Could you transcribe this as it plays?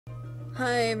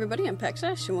Hi everybody, I'm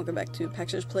Paxash, and welcome back to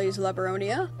Paxash Plays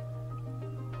Labyronia.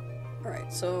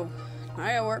 Alright, so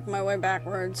I gotta work my way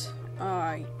backwards.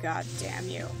 Oh, god damn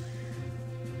you.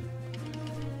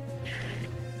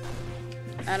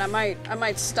 And I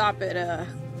might stop at,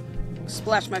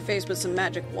 splash my face with some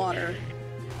magic water.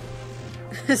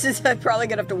 Since I'm probably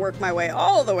gonna have to work my way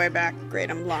all the way back. Great,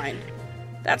 I'm blind.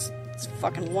 That's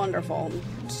fucking wonderful.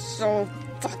 I'm so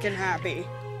fucking happy.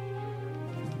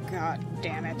 God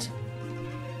damn it.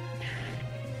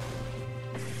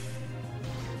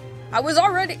 I was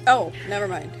already- oh, never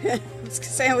mind. I was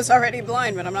gonna say I was already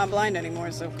blind, but I'm not blind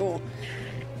anymore, so cool.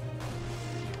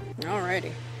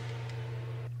 Alrighty.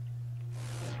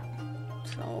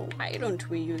 So, why don't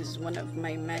we use one of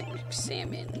my magic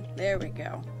salmon? There we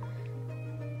go.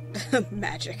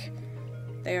 Magic.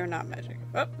 They are not magic.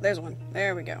 Oh, there's one.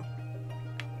 There we go.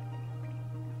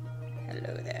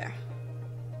 Hello there.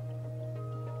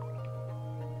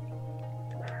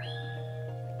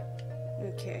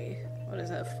 Okay. What is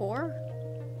that, 4?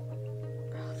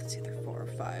 Oh, that's either 4 or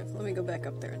 5. Let me go back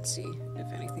up there and see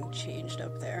if anything changed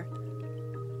up there.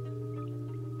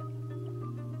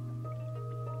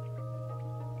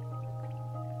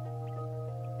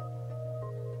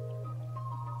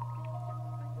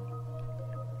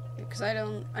 Because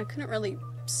I couldn't really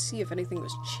see if anything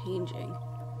was changing.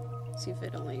 See if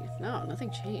it only, no,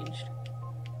 nothing changed.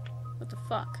 What the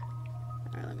fuck?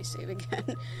 Alright, let me save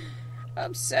again.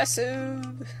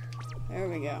 Obsessive! There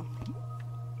we go.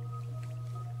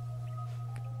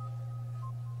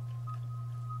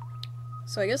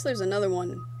 So I guess there's another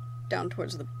one down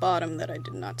towards the bottom that I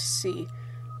did not see.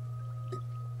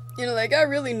 You know, like, I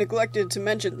really neglected to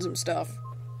mention some stuff.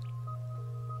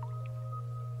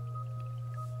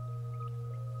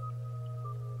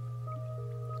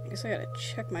 I guess I gotta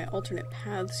check my alternate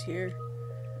paths here.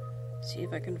 See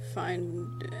if I can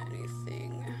find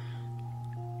anything.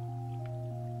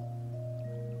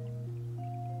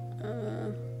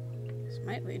 This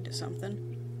might lead to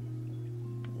something.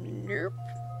 Nope.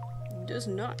 Does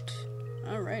not.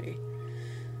 Alrighty.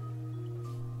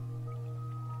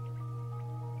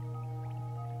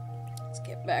 Let's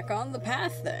get back on the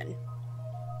path then.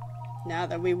 Now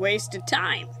that we wasted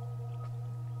time.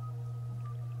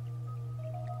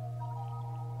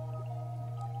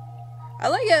 I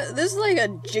like it. This is like a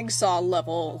jigsaw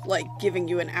level, like giving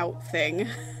you an out thing.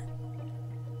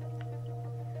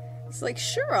 It's like,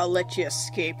 sure, I'll let you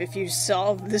escape if you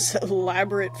solve this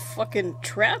elaborate fucking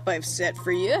trap I've set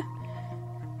for you.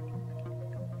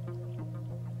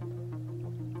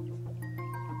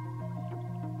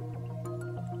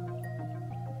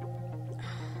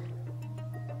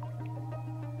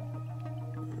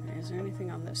 Is there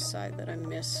anything on this side that I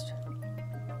missed?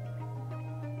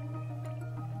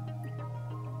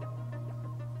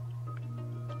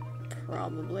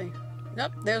 Probably.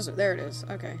 Nope, there it is.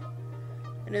 Okay.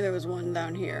 I knew there was one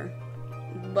down here.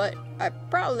 But I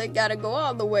probably gotta go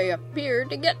all the way up here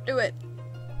to get to it.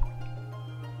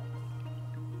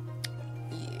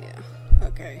 Yeah.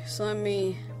 Okay, so let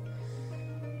me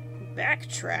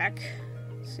backtrack.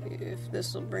 See if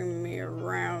this will bring me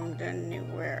around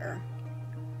anywhere.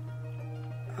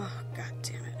 Oh, god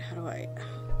damn it. How do I...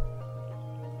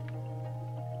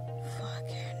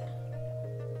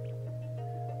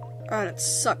 God, it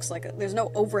sucks. Like, there's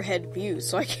no overhead view,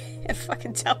 so I can't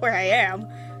fucking tell where I am.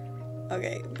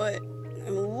 Okay, but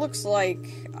it looks like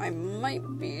I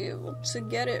might be able to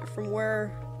get it from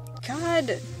where...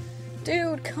 God!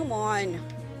 Dude, come on!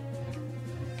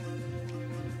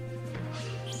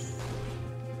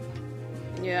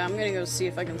 Yeah, I'm gonna go see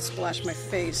if I can splash my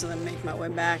face and then make my way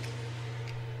back.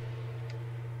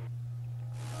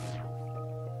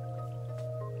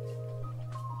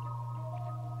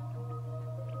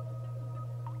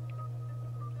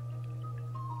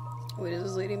 Wait, is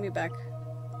this leading me back?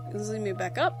 Is this leading me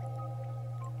back up?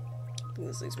 I think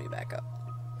this leads me back up.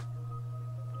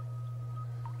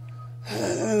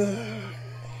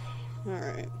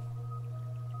 Alright.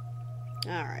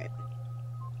 Alright.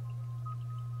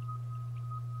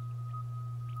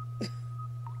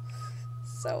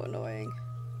 So annoying.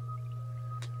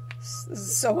 This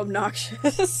is so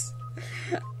obnoxious.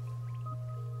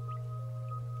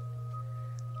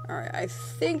 Alright, I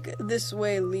think this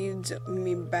way leads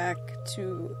me back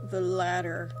to the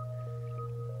ladder.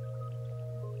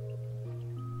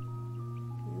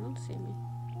 You don't see me.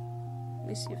 Let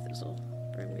me see if this will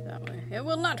bring me that way. It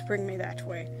will not bring me that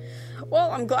way.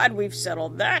 Well, I'm glad we've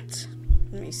settled that.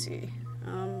 Let me see.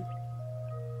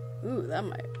 Ooh, that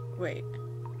might... Wait.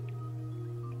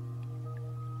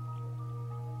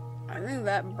 I think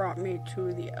that brought me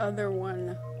to the other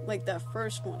one, like that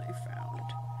first one I found.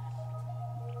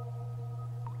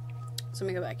 So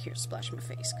let me go back here, splash my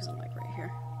face, because I'm like right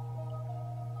here.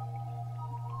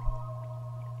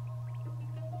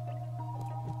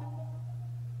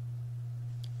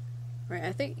 Right,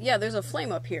 I think, yeah, there's a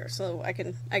flame up here, so I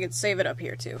can save it up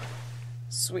here too.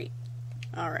 Sweet.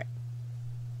 Alright.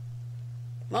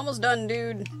 I'm almost done,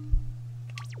 dude.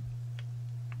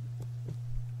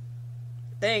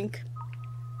 Think.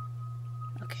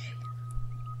 Okay.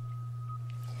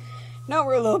 Now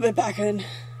we're a little bit back in.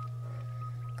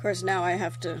 Of course, now I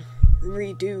have to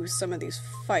redo some of these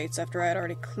fights after I had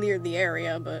already cleared the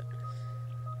area, but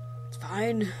it's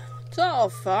fine. It's all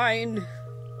fine.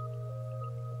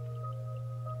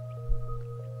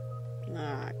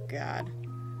 Ah, God.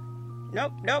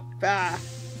 Nope, nope,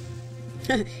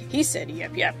 he said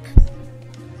yep, yep.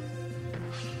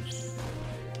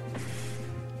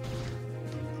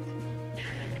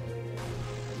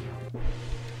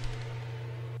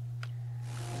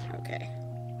 Okay.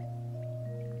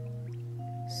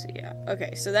 So yeah,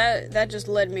 okay, so that just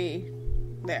led me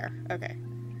there. Okay.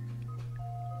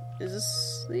 Is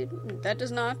this lead? That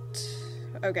does not...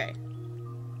 Okay.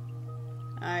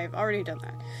 I've already done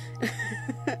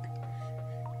that.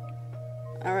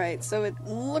 Alright, so it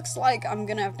looks like I'm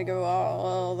gonna have to go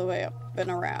all the way up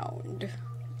and around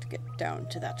to get down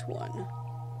to that one.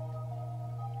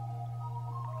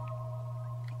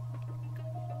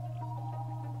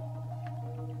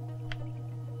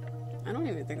 I don't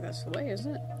even think that's the way, is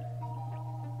it?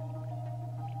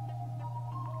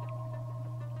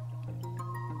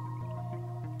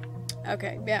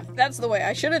 Okay, yeah, that's the way.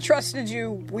 I should have trusted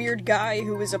you, weird guy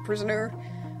who is a prisoner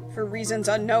for reasons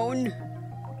unknown.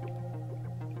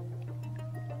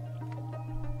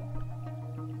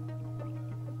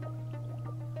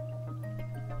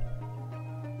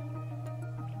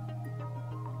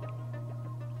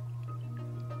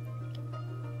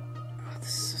 Oh, this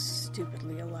is so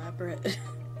stupidly elaborate.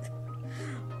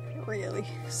 Really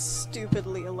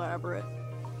stupidly elaborate.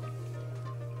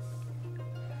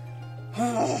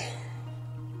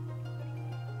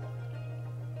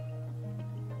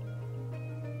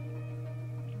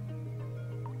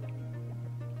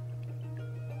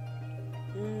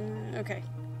 Okay.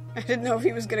 I didn't know if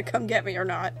he was gonna come get me or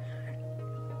not.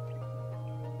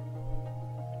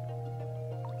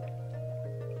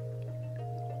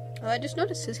 Oh, I just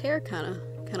noticed his hair kinda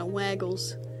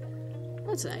waggles.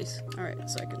 That's nice. Alright,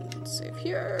 so I can save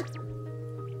here.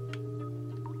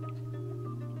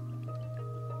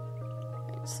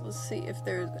 Right, so let's see if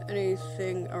there's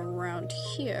anything around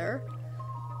here.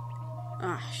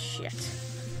 Ah, shit.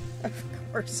 Of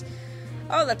course.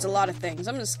 Oh, that's a lot of things.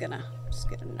 I'm just gonna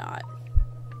not.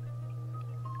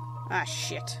 Ah,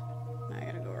 shit. I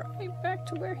gotta go right back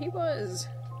to where he was.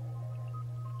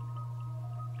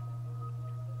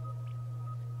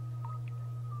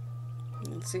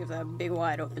 Let's see if that big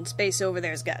wide open space over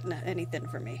there's got anything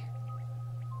for me.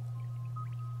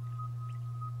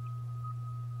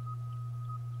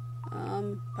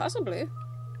 Possibly.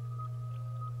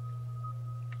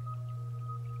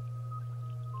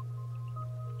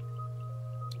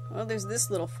 Well, there's this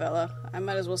little fella. I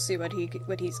might as well see what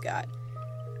he's got.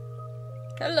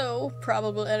 Hello,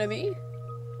 probable enemy.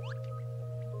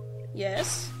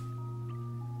 Yes.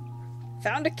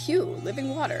 Found a Q, living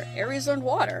water, areas on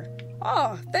water.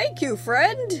 Oh, thank you,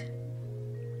 friend.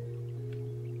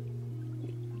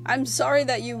 I'm sorry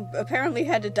that you apparently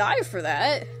had to die for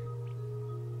that.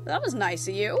 That was nice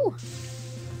of you.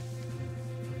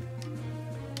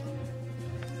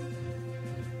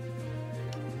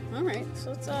 Alright, so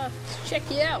let's check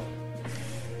you out.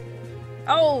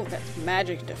 Oh, that's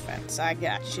magic defense. I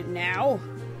got you now.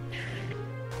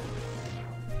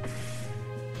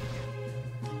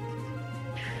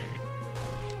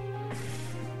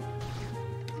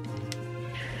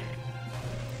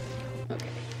 Okay.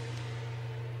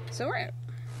 So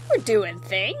we're doing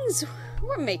things.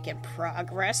 We're making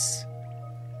progress.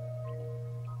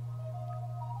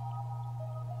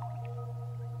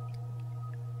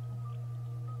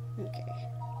 Okay.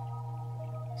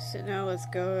 So now let's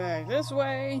go back this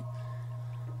way.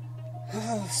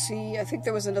 Oh, see, I think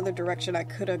there was another direction I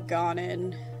could have gone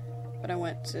in, but I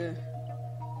went to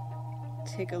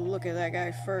take a look at that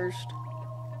guy first.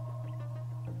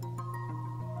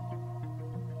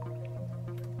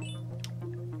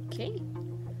 Okay.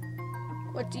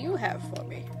 What do you have for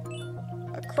me?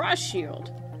 A cross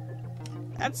shield.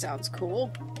 That sounds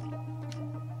cool.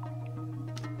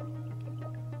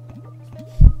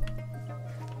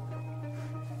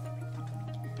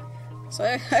 So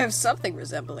I have something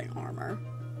resembling armor.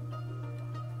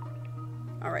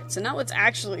 Alright, so now let's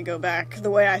actually go back the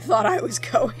way I thought I was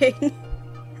going.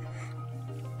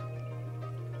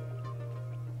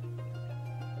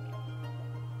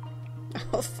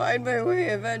 I'll find my way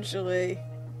eventually.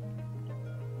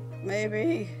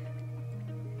 Maybe.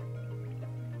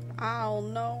 I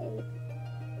don't know.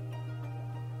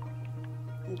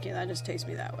 Okay, that just takes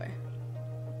me that way.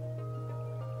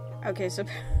 Okay, so...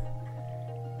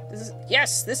 this is...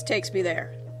 Yes! This takes me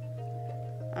there.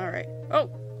 Alright. Oh!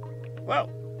 Whoa!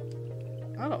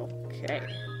 Oh, okay.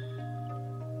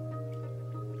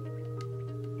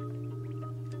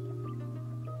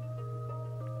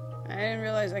 I didn't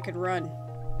realize I could run.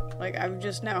 Like, I'm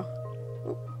just now...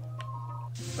 Oop.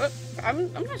 Oop.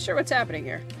 I'm not sure what's happening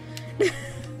here.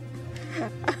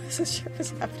 I wasn't sure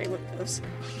what's happening with those.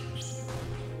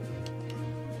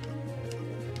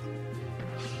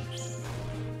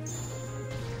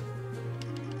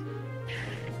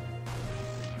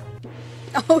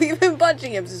 Oh, even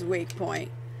punching him is his weak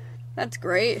point. That's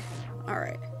great.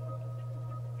 Alright.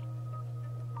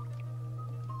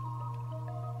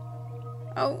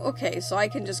 Oh, okay, so I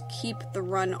can just keep the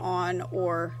run on,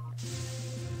 or...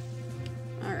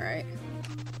 Alright.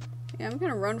 Yeah, I'm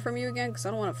gonna run from you again, because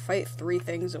I don't want to fight 3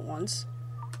 things at once.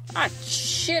 Ah,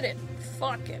 shit it!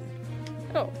 Fucking...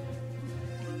 Oh.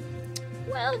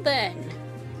 Well then.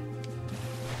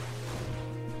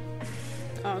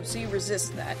 Oh, so you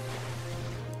resist that.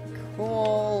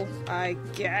 Cool, I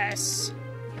guess.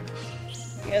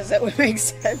 I guess that would make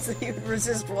sense that you would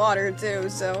resist water too,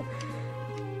 so...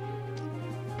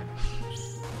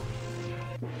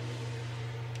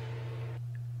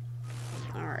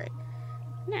 Alright.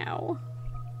 Now...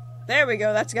 There we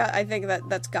go, that's got... I think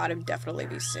that's gotta definitely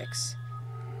be 6.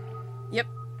 Yep.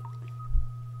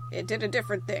 It did a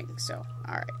different thing, so...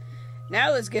 Alright.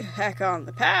 Now let's get back on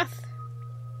the path.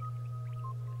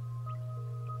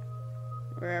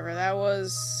 Wherever that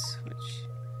was, which...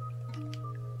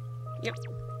 Yep.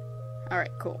 Alright,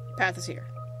 cool. Path is here.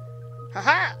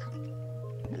 Haha!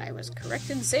 And I was correct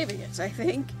in saving it, I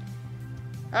think.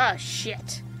 Ah,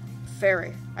 shit.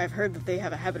 Fairy. I've heard that they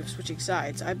have a habit of switching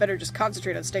sides. I better just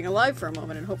concentrate on staying alive for a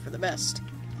moment and hope for the best.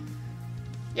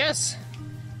 Yes.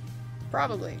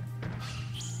 Probably.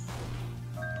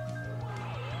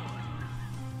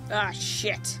 Ah,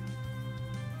 shit.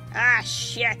 Ah,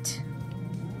 shit.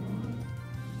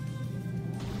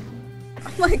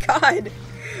 Oh my god!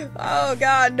 Oh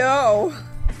god, no!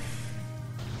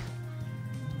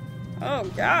 Oh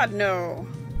god, no!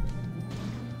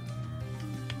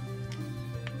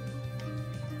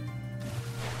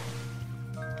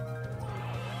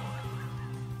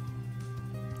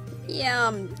 Yeah,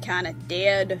 I'm kinda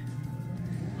dead.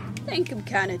 I think I'm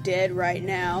kinda dead right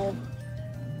now.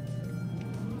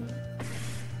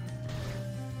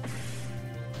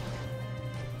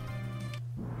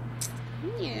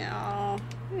 Yeah,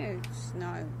 it's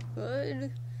not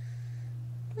good.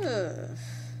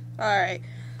 Alright,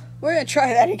 we're gonna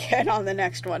try that again on the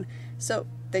next one. So,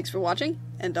 thanks for watching,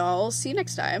 and I'll see you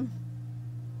next time.